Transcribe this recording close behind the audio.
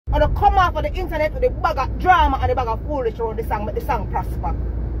Or they come off of the internet with the bag of drama and the bag of foolish around the song, make the song prosper.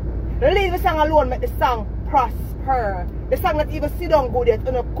 Leave the song alone, make the song prosper. The song that even sit down good yet,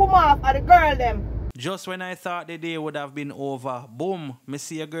 and they come off of the girl them. Just when I thought the day would have been over, boom, me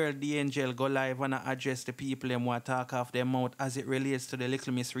see a girl, the Angel, go live and address the people them who talk off their mouth as it relates to the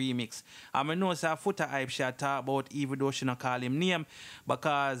Likkle Miss remix. And I know her Foota hype she talk about even though she not call him name,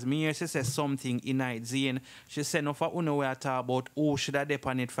 because me here she says something in night Zane. She said no for uno where talk about who should have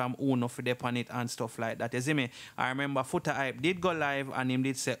depend it from who no for depend it and stuff like that. You see me? I remember Foota hype did go live and him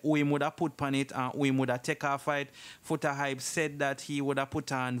did say who he would have put on it and who he would have take off it. Foota hype said that he would have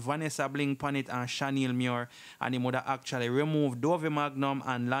put on Vanessa Bling on it and Chanel Muir, and he would have actually removed Dovey Magnum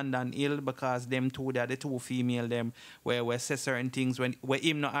and London Hill because them two, they are the two female them where say certain things where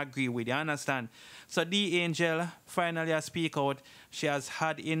him not agree with, you understand? So the Angel finally speak out. She has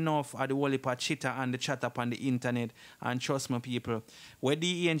had enough of the whole heap of chitter and the chat up on the internet, and trust me people, where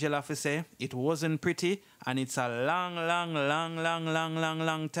the Angel have to say it wasn't pretty and it's a long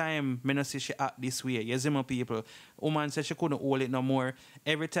time me no see she act this way. You see my people, woman said she couldn't hold it no more.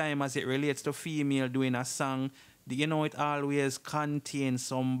 Every time as it relates to female doing a song, you know it always contains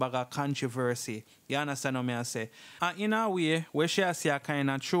some bag of controversy. You understand what I say? And in a way where she say a kind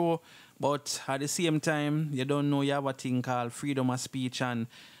of true, but at the same time you don't know you have a thing called freedom of speech, and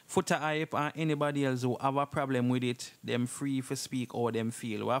Foota hype and anybody else who have a problem with it, them free to speak how them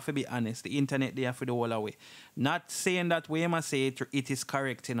feel. We have to be honest. The internet there for the whole away. Not saying that way I say it is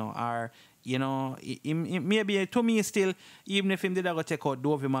correct, you know, or you know, maybe to me still, even if him did go take out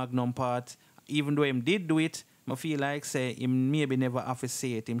Dovey Magnum part, even though him did do it, I feel like say him maybe never have to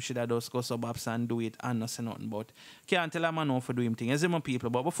say it. Him should have just go suburbs and do it and not say nothing. But can't tell a man how to do him thing. As my people.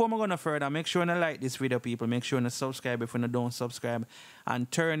 But before I go further, make sure you like this video, people. Make sure you subscribe if you don't subscribe. And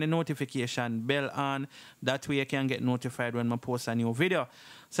turn the notification bell on. That way you can get notified when I post a new video.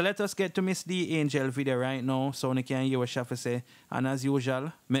 So let us get to Miss D Angel video right now. So you can hear what she have to say. And as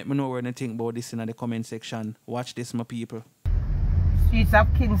usual, make me know what you think about this in the comment section. Watch this, my people. Streets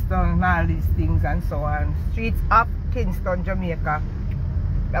of Kingston and all these things and so on. Streets of Kingston, Jamaica.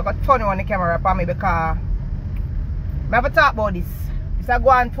 I got turn on the camera for me because I have to talk about this. It's going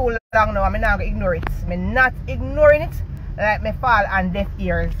on too long now and I'm not going to ignore it. I'm not ignoring it like me fall on deaf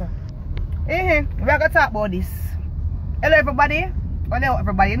ears. We have to talk about this. Hello everybody. Hello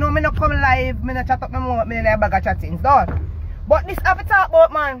everybody. You know, I don't come live, I don't chat up my mouth, I don't bag of chattings done. But this I have to talk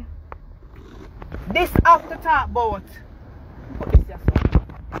about, man. This I have to talk about. Put this here, so.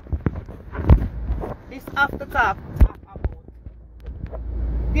 This after talk about.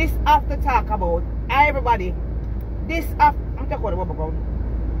 This after talk about. Everybody. This after. I'm talking about the bubble gum.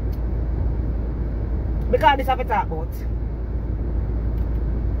 Because this after talk about.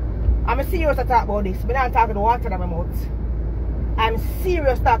 I'm serious to talk about this. I'm not talking the water in my mouth. I'm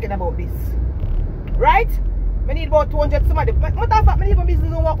serious talking about this. Right? I need about 200 somebody. But what the fuck? I need a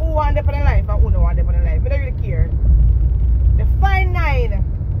business who want to life and who don't want to life. I don't really care. The fine nine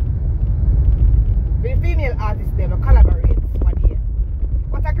with the female artists them collaborate one day.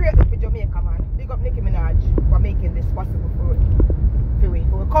 What a great look for Jamaica, man. Big up Nicki Minaj for making this possible for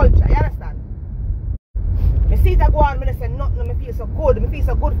culture, you understand? I see that go on, I say nothing, I feel so good. I feel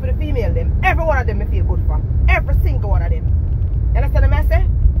so good for the female them. Every one of them I feel good for. Every single one of them. You understand what I say?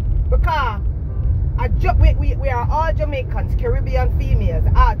 Because we are all Jamaicans, Caribbean females,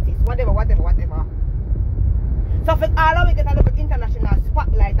 artists, whatever. So for all of we get a little international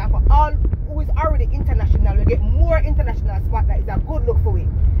spotlight, and for all who is already international, we get more international spotlight. It's a good look for it.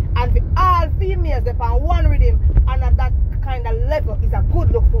 And for all females, they find one rhythm and at that kind of level is a good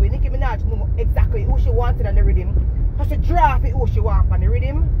look for it. Nicki Minaj know exactly who she wanted on the rhythm. So she draft it who she wants on the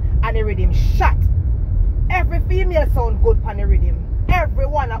rhythm, and the rhythm shot. Every female sound good on the rhythm. Every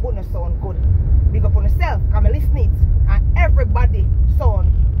one of them sound good. Big up on yourself, I'm listening it. And everybody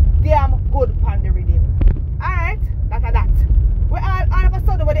sound damn good on the rhythm. Alright, that. We all of a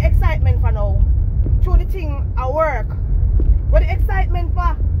sudden with the excitement for now. Through the thing at work. With the excitement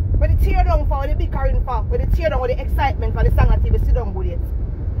for, with the tear down for, with the bickering for, with the tear down with the excitement for the song that even sit down good yet.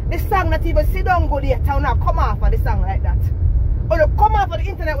 The song that even sit down good yet, and now come off of the song like that. Or they come off of the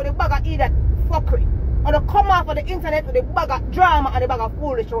internet with the bag of idiot fuckery. Or they come off of the internet with the bag of drama and the bag of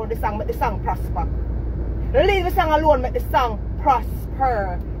foolish around the song, make the song prosper. Leave the song alone, make the song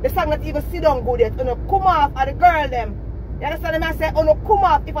prosper. The song that even sit down good yet, and they come off of the girl them. You understand what I say? And they come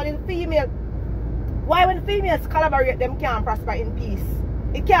off if it's female. Why when females collaborate, them can't prosper in peace?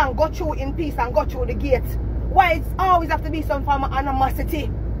 It can't go through in peace and go through the gate. Why it's always have to be some form of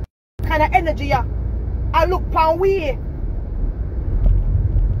animosity? Kind of energy, yeah. I look pan we.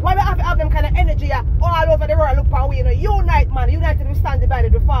 Why we have to have them kind of energy all over the world? Look for we, you know, unite, man. United we stand,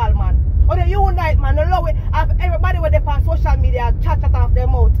 divided we fall, man. Or the unite, man. The love we have everybody with them on social media chat off their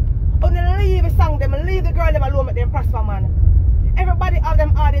mouth. Or the leave the song them, leave the girl them alone, make them prosper, man. Everybody have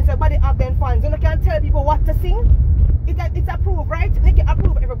them audience, everybody have them fans. You know, can tell people what to sing. It's approved, right? Nicki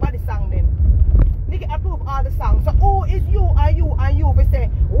approve everybody song them. Nicki approve all the songs. So who is you and you and you? We say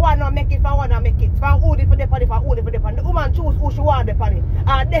one not make it, one not make it. For who did for the party, for who did for the party. The woman choose who she want the party.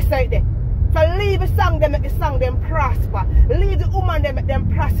 And that's right there. So leave the song them, make the song them prosper. Leave the woman them, make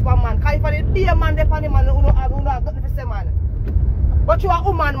them prosper, man. Because if the dear man the party, man, who don't have nothing to say, man. But you are a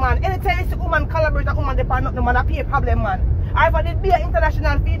woman, man. Anytime you see a woman collaborate with a woman, they find nothing, man, a pay problem, man. Or if there be an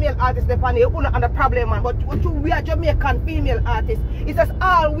international female artist, they find you not under problem, man. But we are Jamaican female artists. It's just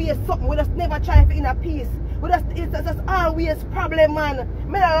always something. We just never try to in a peace. It's just always problem, man.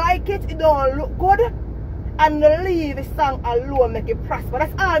 Me don't like it, it don't look good. And leave the song alone, make it prosper.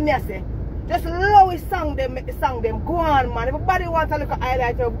 That's all me I say. Just allow the song them, make the song them go on, man. Everybody wants a look at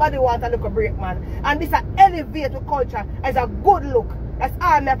highlight, everybody wants a look at break, man. And this is elevate the culture as a good look. That's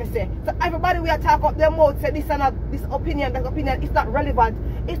all I have to say. So everybody we are talking up their mouth say this and not this opinion, that opinion is not relevant.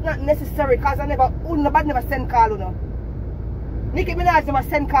 It's not necessary because nobody never send call, you know. Nicki Minaj never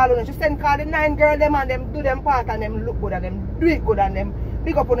send call, you know. She send call the 9 girls them and them do them part and them look good and them do it good and them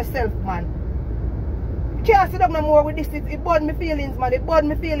big up on themselves, man. Can't sit down no more with this. It burn me feelings, man. It burn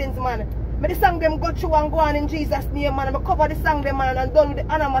me feelings, man. Me the song them go through and go on in Jesus' name, man. I cover the song them, man, and done with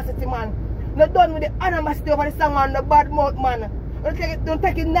the animosity, man. Not done with the animosity over the song and the bad mouth, man. Don't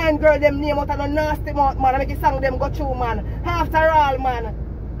take it 9 girl them name out and a nasty mouth, man. I make the song them go through, man. After all, man.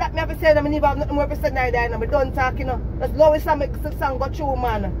 That me have to say them, I never have nothing more to say neither, you know. Me don't talk, you know. Just love the song, make the song go through,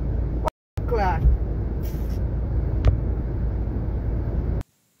 man. What class?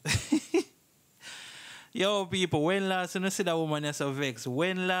 Yo, people, when last you see that woman as a vex?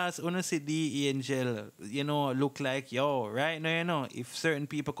 When last you see the angel, you know, look like, yo, right now, you know, if certain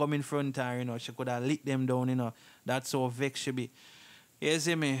people come in front of her, you know, she could have lit them down, you know. That's how vex she be. You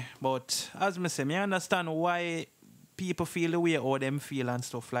see me? But as me say, I understand why people feel the way or them feel and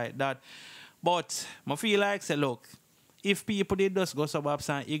stuff like that. But I feel like, say, look, if people did just go suburbs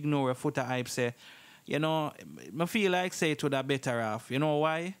and ignore a Foota hype, say, you know, I feel like, say, it would have better off. You know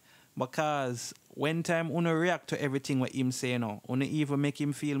why? Because when time uno react to everything what him say, you know, uno even make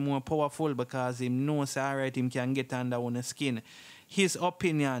him feel more powerful because him knows alright him can get under uno skin. His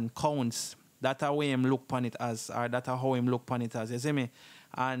opinion counts. That's how him look upon it as, or that's how him look upon it as, you see me?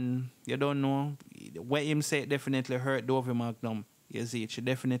 And you don't know, what him say definitely hurt Dovey Magnum. You see, she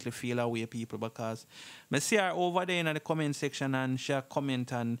definitely feel away people because I see her over there in the comment section and she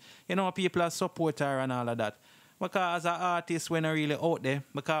comment and, you know, people are support her and all of that. Because as an artist, when I really out there,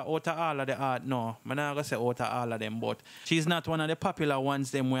 because out of all of the art, no, I'm not going to say out of all of them, but she's not one of the popular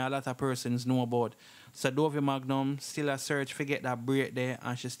ones them where a lot of persons know about. So Dovey Magnum still a search for get that break there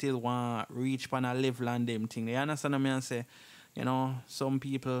and she still want to reach upon a level and them thing. You understand what I say? You know, some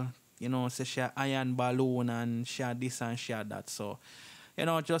people, you know, say she a iron balloon and she a this and she a that. So, you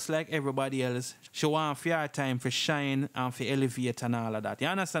know, just like everybody else, she want fair time for shine and for elevate and all of that. You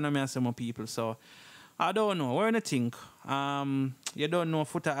understand what I say, my people? So, I don't know. What do you think? You don't know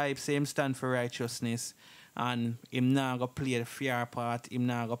Foota hype same stand for righteousness. And him not go play the fair part. Him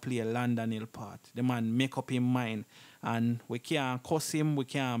not go play a London Hill part. The man make up his mind. And we can't cuss him. We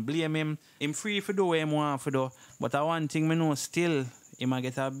can't blame him. Him free for do what him want for do. But one thing me know still, he might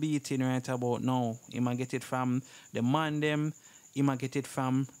get a beating right about now. He might get it from the man them. He might get it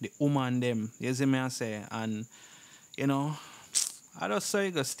from the woman them. You see me I say? And, you know, I just say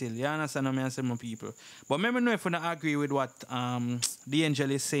it still. You understand what I say, my people? But let me know if you don't agree with what the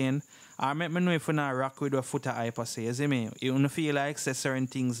angel is saying. Or let me know if you don't rock with what Foota hype say. You see me? You don't feel like say certain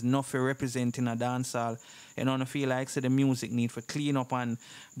things not for representing a dancehall. You don't feel like say the music need for clean up and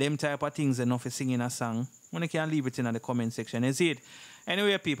them type of things enough for singing a song. You can leave it in the comment section. You see it?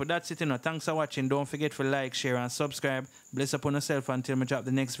 Anyway, people, that's it. You know. Thanks for watching. Don't forget to like, share, and subscribe. Bless upon yourself until I drop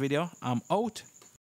the next video. I'm out.